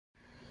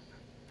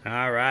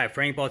All right,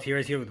 Frank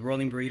Baltier's here with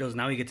Rolling Burritos.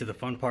 Now we get to the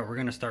fun part. We're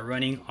gonna start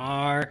running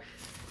our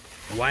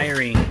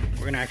wiring.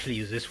 We're gonna actually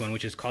use this one,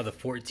 which is called the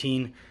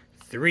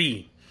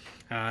 14-3.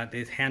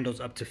 This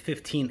handles up to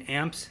 15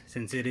 amps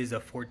since it is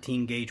a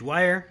 14 gauge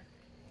wire.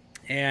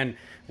 And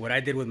what I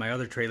did with my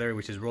other trailer,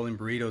 which is Rolling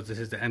Burritos, this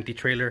is the empty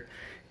trailer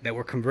that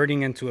we're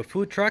converting into a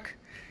food truck.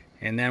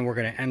 And then we're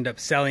gonna end up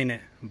selling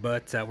it.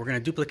 But we're gonna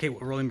duplicate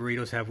what Rolling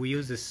Burritos have. We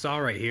use this saw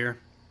right here.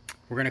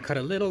 We're gonna cut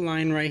a little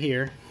line right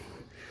here,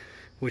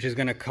 which is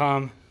gonna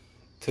come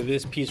to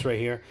this piece right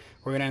here.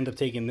 We're gonna end up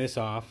taking this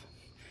off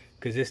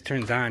because this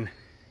turns on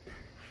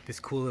this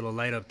cool little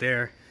light up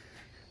there.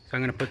 So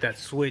I'm gonna put that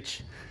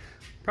switch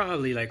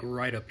probably like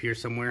right up here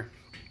somewhere.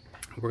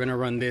 We're gonna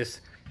run this,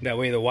 that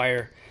way the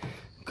wire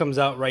comes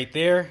out right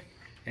there,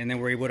 and then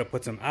we're able to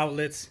put some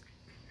outlets,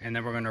 and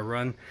then we're gonna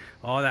run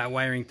all that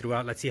wiring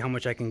throughout. Let's see how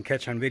much I can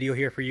catch on video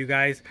here for you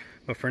guys.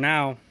 But for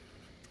now,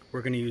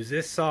 we're gonna use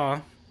this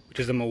saw, which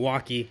is a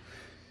Milwaukee,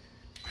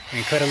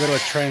 and cut a little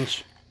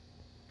trench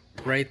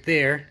right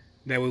there.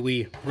 That way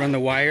we run the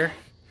wire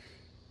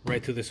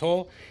right through this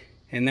hole,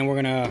 and then I'm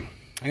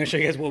gonna show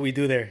you guys what we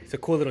do there. It's a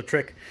cool little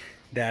trick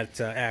that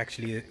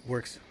actually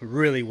works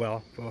really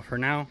well. But for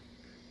now,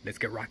 let's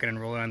get rocking and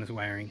rolling on this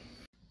wiring.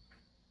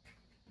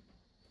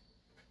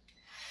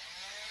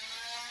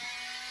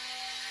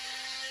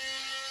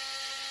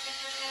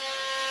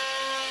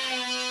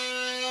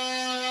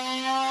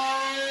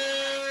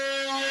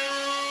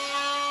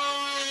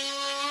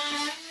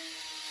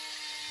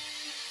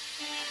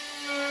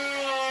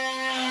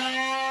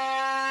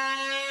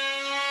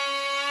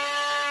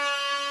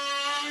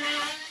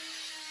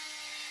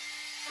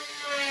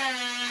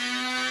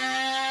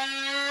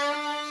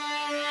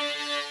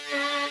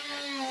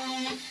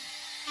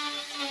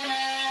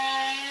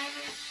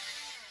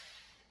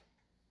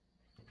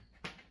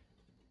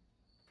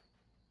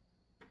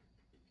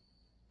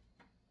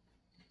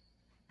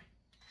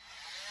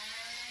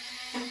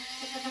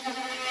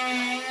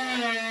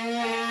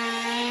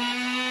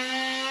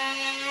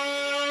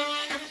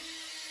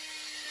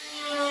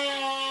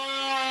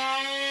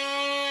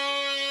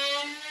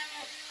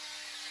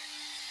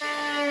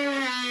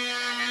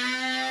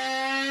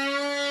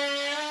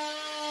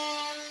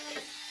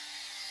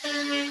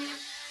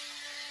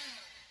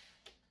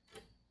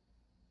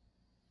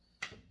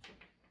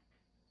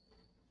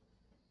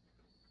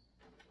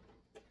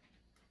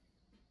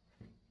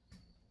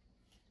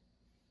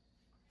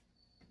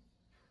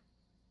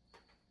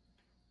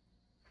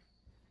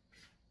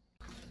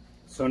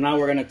 So now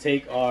we're gonna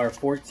take our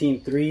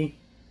 14-3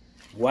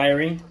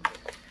 wiring,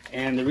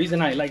 and the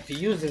reason I like to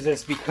use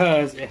this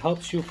because it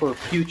helps you for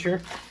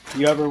future. If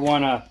you ever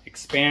wanna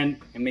expand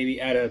and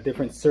maybe add a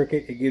different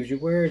circuit, it gives you,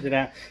 where is it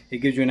at? It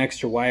gives you an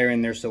extra wire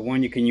in there. So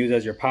one you can use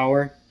as your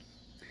power,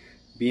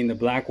 being the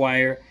black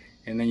wire,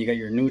 and then you got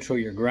your neutral,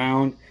 your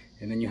ground,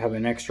 and then you have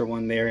an extra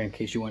one there in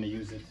case you wanna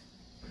use it.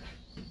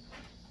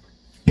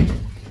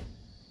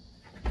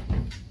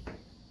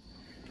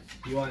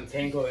 You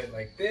untangle it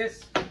like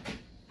this.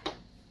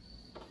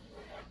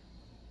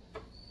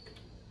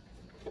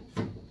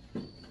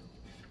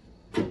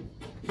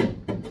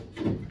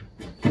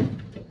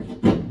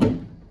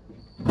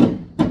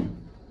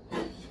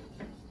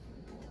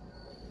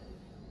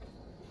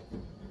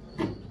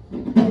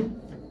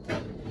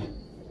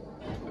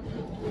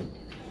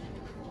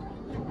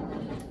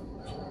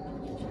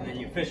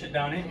 Fish it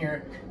down in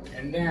here,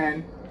 and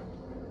then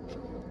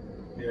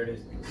there it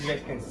is. You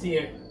guys can see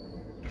it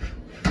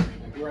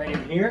like right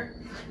in here.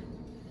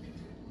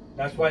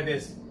 That's why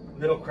this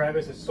little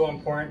crevice is so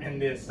important in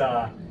this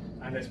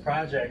on this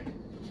project.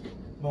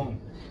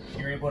 Boom,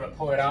 you're able to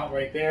pull it out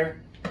right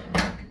there.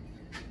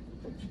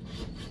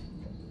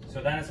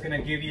 So that's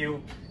gonna give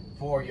you,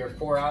 for your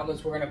 4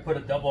 outlets, we're gonna put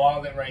a double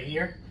outlet right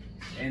here,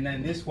 and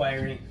then this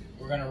wiring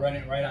we're gonna run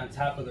it right on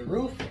top of the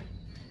roof,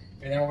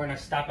 and then we're gonna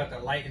stop at the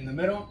light in the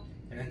middle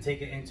and then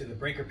take it into the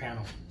breaker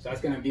panel. So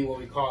that's gonna be what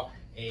we call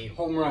a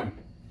home run.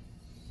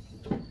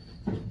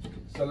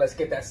 So let's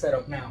get that set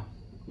up now.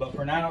 But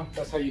for now,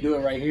 that's how you do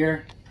it right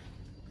here.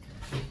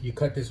 You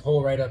cut this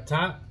hole right up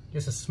top,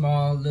 just a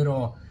small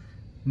little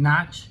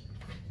notch,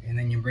 and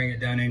then you bring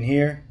it down in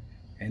here,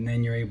 and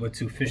then you're able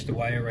to fish the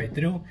wire right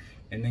through,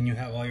 and then you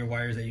have all your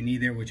wires that you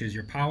need there, which is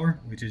your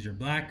power, which is your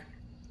black,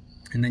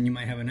 and then you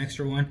might have an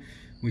extra one,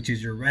 which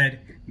is your red,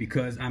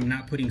 because I'm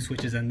not putting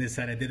switches on this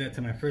side. I did that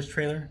to my first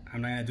trailer.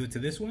 I'm not gonna do it to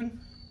this one.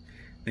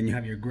 Then you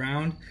have your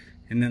ground,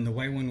 and then the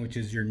white one, which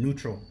is your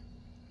neutral.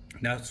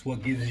 That's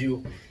what gives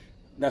you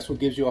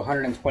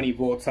 120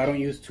 volts. I don't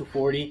use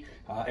 240.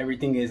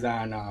 Everything is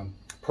on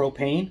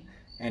propane,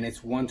 and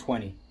it's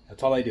 120.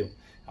 That's all I do.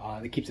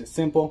 It keeps it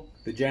simple.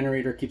 The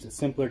generator keeps it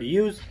simpler to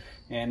use,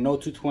 and no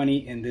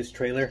 220 in this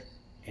trailer,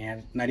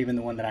 and not even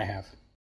the one that I have.